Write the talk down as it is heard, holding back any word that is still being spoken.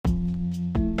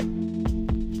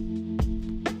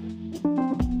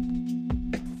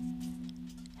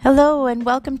Hello and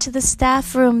welcome to the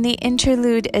staff room, the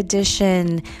Interlude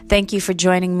edition. Thank you for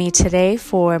joining me today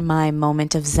for my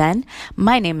moment of Zen.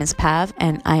 My name is Pav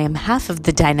and I am half of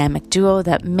the dynamic duo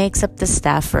that makes up the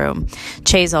staff room.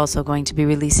 Che's also going to be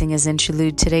releasing his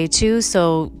Interlude today too,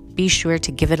 so be sure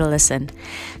to give it a listen.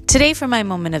 Today for my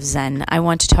moment of Zen, I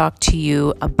want to talk to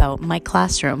you about my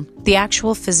classroom, the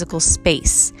actual physical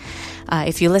space.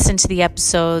 If you listen to the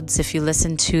episodes, if you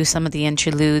listen to some of the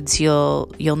interludes, you'll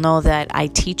know that I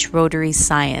teach Rotary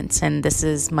Science, and this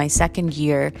is my second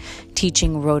year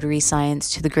teaching Rotary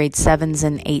Science to the grade 7s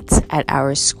and 8s at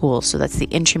our school. So that's the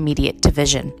intermediate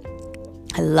division.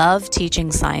 I love teaching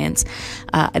science.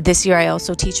 This year I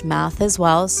also teach math as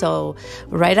well. So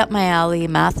right up my alley,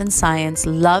 math and science,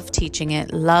 love teaching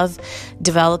it, love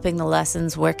developing the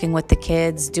lessons, working with the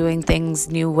kids, doing things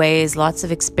new ways, lots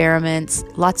of experiments,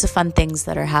 lots of fun things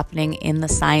that are happening in the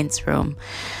science room.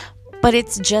 But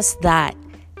it's just that.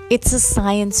 It's a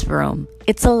science room.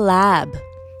 It's a lab.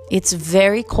 It's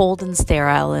very cold and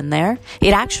sterile in there.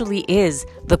 It actually is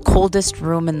the coldest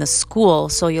room in the school,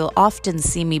 so you'll often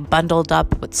see me bundled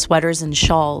up with sweaters and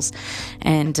shawls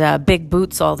and big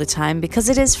boots all the time because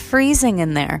it is freezing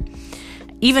in there.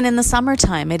 Even in the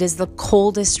summertime, it is the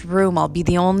coldest room. I'll be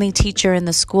the only teacher in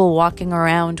the school walking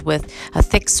around with a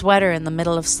thick sweater in the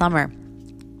middle of summer.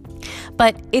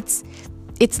 But it's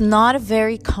not a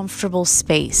very comfortable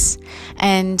space,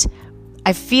 and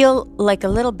I feel like a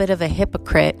little bit of a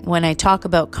hypocrite when I talk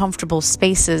about comfortable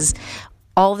spaces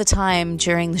all the time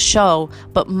during the show,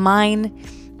 but mine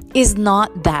is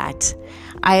not that.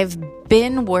 I've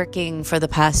been working for the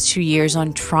past 2 years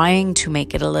on trying to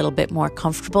make it a little bit more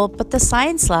comfortable, but the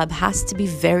science lab has to be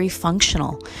very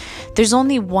functional. There's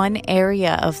only one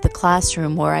area of the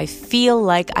classroom where I feel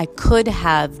like I could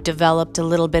have developed a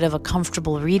little bit of a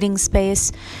comfortable reading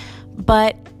space,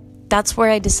 but that's where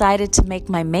I decided to make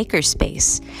my maker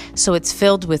space. So it's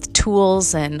filled with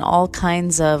tools and all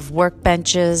kinds of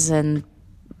workbenches and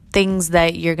things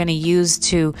that you're going to use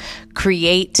to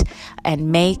create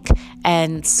and make.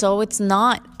 And so it's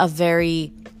not a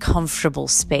very comfortable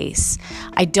space.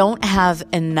 I don't have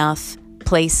enough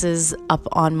places up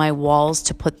on my walls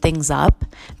to put things up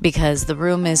because the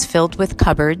room is filled with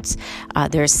cupboards.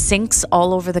 There's sinks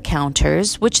all over the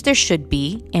counters, which there should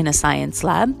be in a science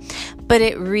lab, but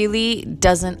it really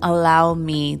doesn't allow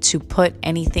me to put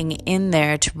anything in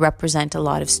there to represent a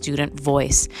lot of student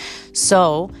voice.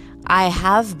 So I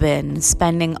have been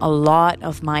spending a lot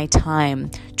of my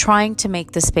time trying to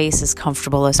make the space as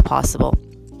comfortable as possible.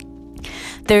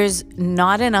 There's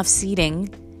not enough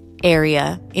seating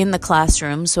area in the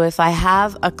classroom. So if I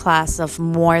have a class of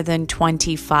more than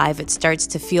 25, it starts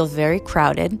to feel very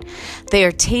crowded. They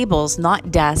are tables, not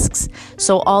desks.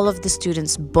 So all of the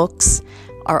students' books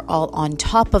are all on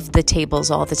top of the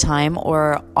tables all the time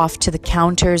or off to the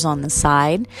counters on the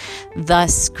side,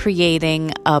 thus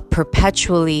creating a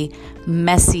perpetually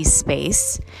messy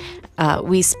space.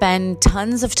 We spend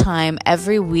tons of time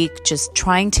every week just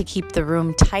trying to keep the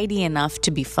room tidy enough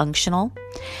to be functional.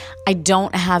 I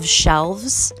don't have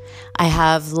shelves. I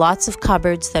have lots of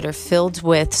cupboards that are filled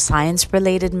with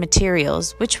science-related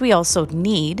materials, which we also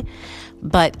need,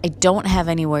 but I don't have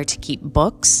anywhere to keep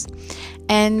books.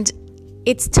 And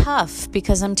it's tough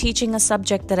because I'm teaching a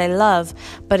subject that I love,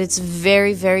 but it's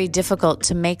very, very difficult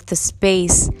to make the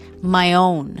space my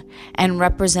own and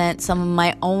represent some of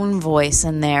my own voice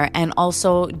in there and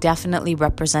also definitely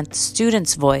represent the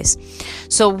student's voice.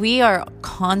 So we are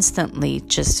constantly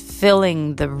just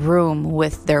filling the room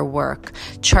with their work.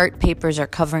 Chart papers are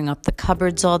covering up the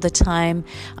cupboards all the time.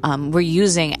 We're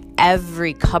using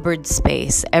every cupboard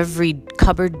space, every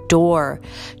cupboard door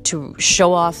to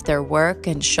show off their work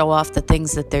and show off the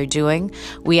things that they're doing.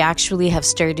 We actually have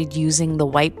started using the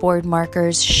whiteboard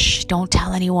markers, don't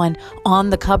tell anyone,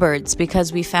 on the cupboards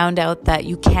because we found out that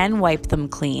you can wipe them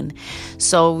clean.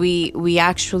 So we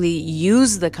actually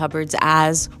use the cupboards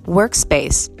as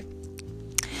workspace.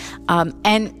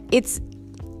 And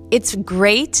it's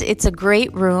great. It's a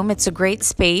great room. It's a great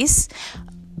space.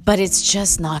 But it's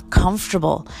just not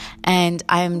comfortable. And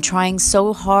I'm trying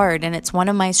so hard, and it's one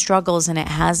of my struggles, and it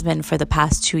has been for the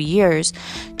past 2 years,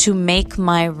 to make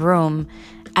my room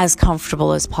as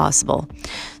comfortable as possible.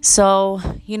 So,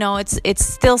 it's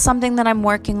still something that I'm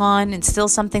working on. It's still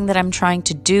something that I'm trying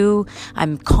to do.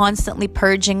 I'm constantly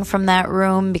purging from that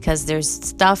room because there's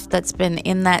stuff that's been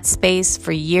in that space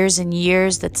for years and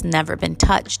years that's never been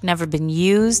touched, never been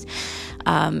used,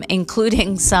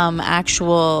 including some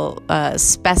actual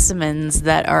specimens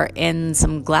that are in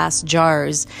some glass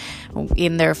jars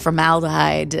in their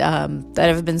formaldehyde that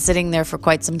have been sitting there for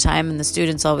quite some time, and the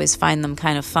students always find them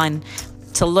kind of fun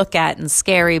to look at and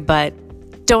scary, but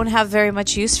don't have very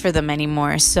much use for them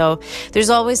anymore. So there's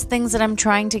always things that I'm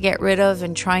trying to get rid of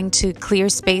and trying to clear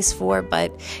space for,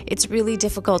 but it's really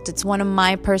difficult. It's one of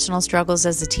my personal struggles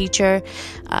as a teacher.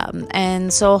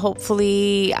 And so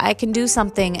hopefully I can do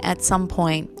something at some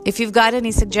point. If you've got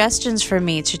any suggestions for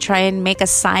me to try and make a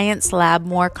science lab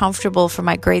more comfortable for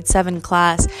my grade 7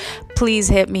 class, please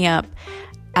hit me up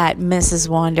at Mrs.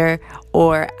 Wander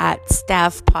or at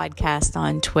Staff Podcast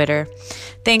on Twitter.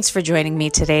 Thanks for joining me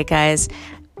today, guys.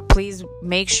 Please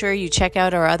make sure you check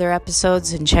out our other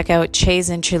episodes and check out Che's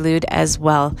Interlude as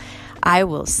well. I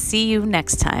will see you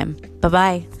next time.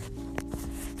 Bye-bye.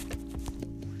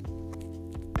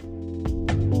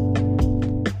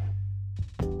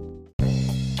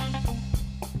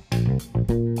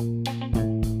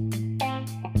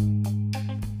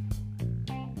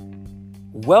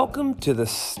 Welcome to the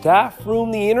Staff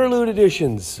Room, the Interlude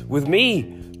editions, with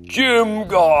me, Jim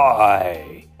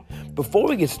Guy. Before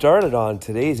we get started on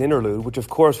today's interlude, which of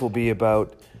course will be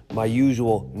about my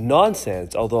usual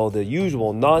nonsense, although the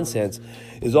usual nonsense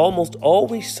is almost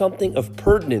always something of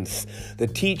pertinence. The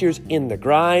teachers in the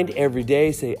grind every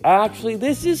day say, actually,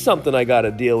 this is something I got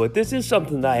to deal with. This is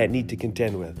something that I need to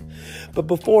contend with. But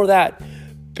before that,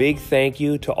 big thank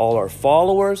you to all our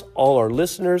followers, all our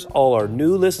listeners, all our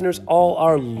new listeners, all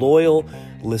our loyal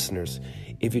listeners.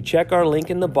 If you check our link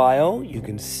in the bio, you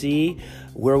can see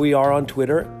where we are on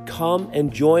Twitter. Come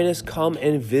and join us. Come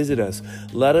and visit us.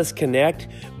 Let us connect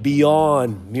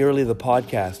beyond merely the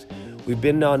podcast. We've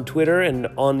been on Twitter and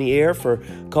on the air for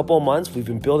a couple of months. We've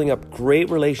been building up great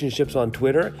relationships on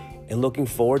Twitter and looking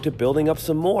forward to building up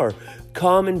some more.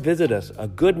 Come and visit us. A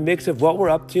good mix of what we're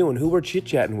up to and who we're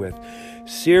chit-chatting with.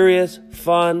 Serious,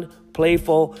 fun,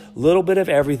 playful, little bit of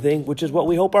everything, which is what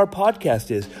we hope our podcast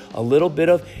is. A little bit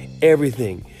of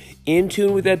everything. In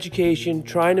tune with education,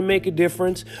 trying to make a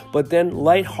difference, but then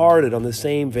lighthearted on the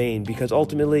same vein, because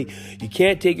ultimately you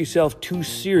can't take yourself too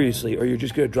seriously or you're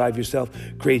just going to drive yourself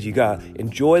crazy. You got to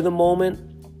enjoy the moment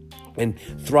and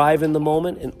thrive in the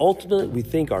moment. And ultimately, we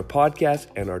think our podcast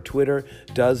and our Twitter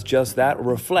does just that,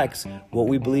 reflects what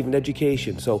we believe in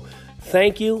education. So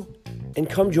thank you and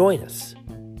come join us.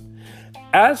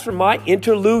 As for my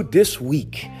interlude this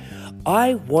week,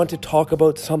 I want to talk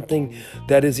about something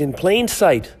that is in plain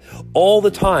sight all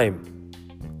the time.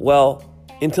 Well,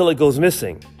 until it goes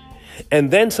missing.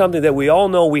 And then something that we all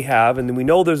know we have, and we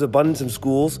know there's abundance in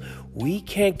schools, we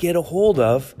can't get a hold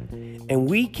of, and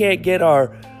we can't get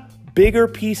our bigger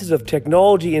pieces of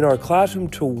technology in our classroom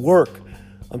to work.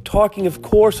 I'm talking, of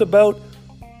course, about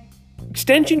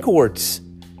extension cords,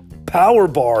 power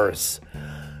bars.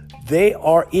 They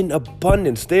are in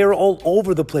abundance. They are all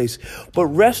over the place. But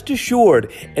rest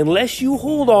assured, unless you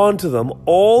hold on to them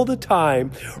all the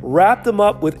time, wrap them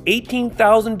up with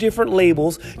 18,000 different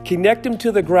labels, connect them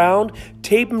to the ground,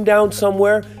 tape them down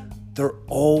somewhere, they're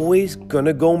always going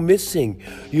to go missing.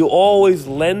 You always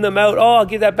lend them out. Oh, I'll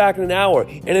give that back in an hour.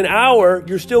 In an hour,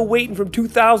 you're still waiting from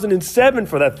 2007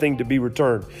 for that thing to be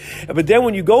returned. But then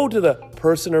when you go to the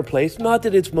person or place, not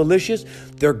that it's malicious,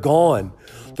 they're gone.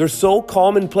 They're so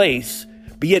commonplace,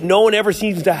 but yet no one ever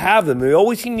seems to have them. We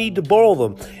always need to borrow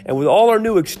them. And with all our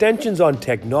new extensions on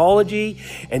technology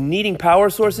and needing power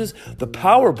sources, the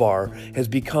power bar has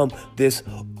become this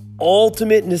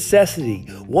ultimate necessity,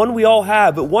 one we all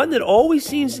have, but one that always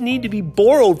seems to need to be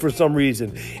borrowed for some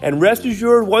reason. And rest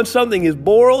assured, once something is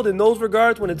borrowed in those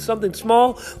regards, when it's something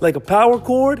small, like a power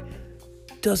cord,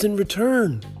 it doesn't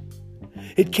return.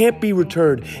 It can't be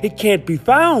returned. It can't be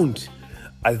found.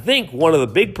 I think one of the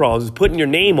big problems is putting your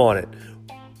name on it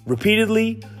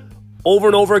repeatedly, over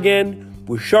and over again,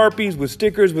 with Sharpies, with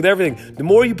stickers, with everything. The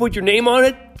more you put your name on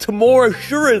it, the more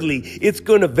assuredly it's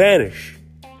going to vanish.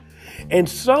 And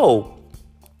so,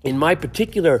 in my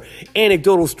particular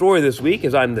anecdotal story this week,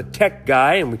 as I'm the tech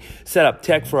guy and we set up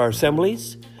tech for our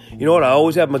assemblies, you know what? I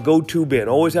always have my go-to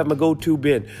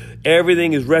bin.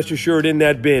 Everything is rest assured in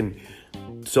that bin.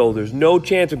 So there's no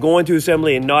chance of going to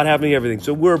assembly and not having everything.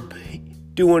 So we're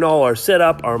doing all our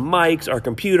setup, our mics, our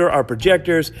computer, our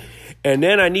projectors. And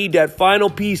then I need that final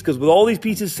piece, because with all these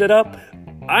pieces set up,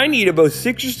 I need about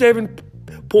 6 or 7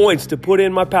 points to put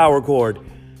in my power cord.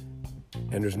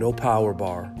 And there's no power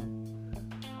bar.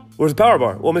 Where's the power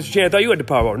bar? Well, Mr. Chan, I thought you had the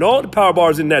power bar. No, the power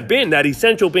bar's in that bin, that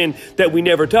essential bin that we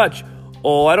never touch.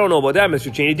 Oh, I don't know about that,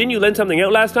 Mr. Cheney. Didn't you lend something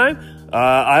out last time?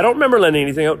 I don't remember lending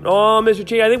anything out. Oh, Mr.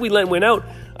 Cheney, I think we lent one out.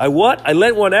 I what? I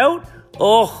lent one out?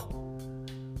 Oh,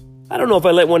 I don't know if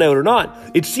I let one out or not.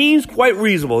 It seems quite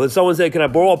reasonable that someone said, can I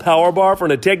borrow a power bar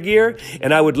from a tech gear?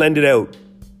 And I would lend it out.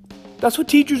 That's what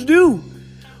teachers do.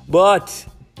 But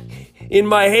in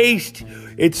my haste,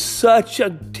 It's such a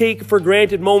take for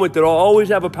granted moment that I'll always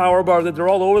have a power bar, that they're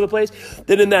all over the place,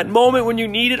 that in that moment when you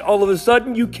need it, all of a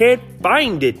sudden you can't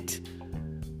find it.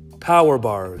 Power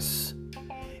bars,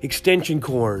 extension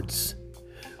cords.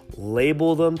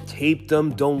 Label them, tape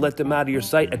them, don't let them out of your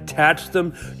sight. Attach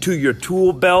them to your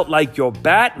tool belt like you're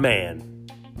Batman.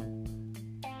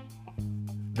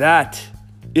 That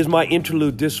is my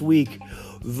interlude this week.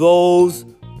 Those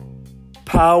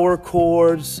power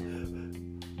cords,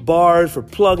 bars for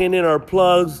plugging in our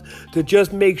plugs to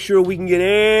just make sure we can get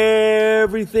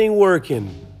everything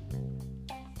working.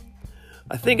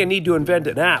 I think I need to invent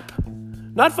an app.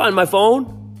 Not find my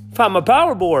phone, find my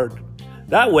power board.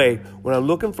 That way, when I'm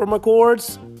looking for my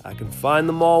cords, I can find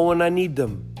them all when I need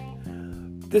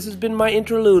them. This has been my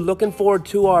interlude. Looking forward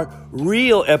to our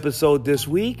real episode this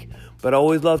week, but I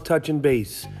always love touching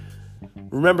base.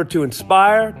 Remember to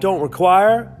inspire, don't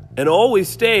require, and always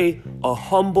stay a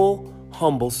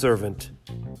humble servant.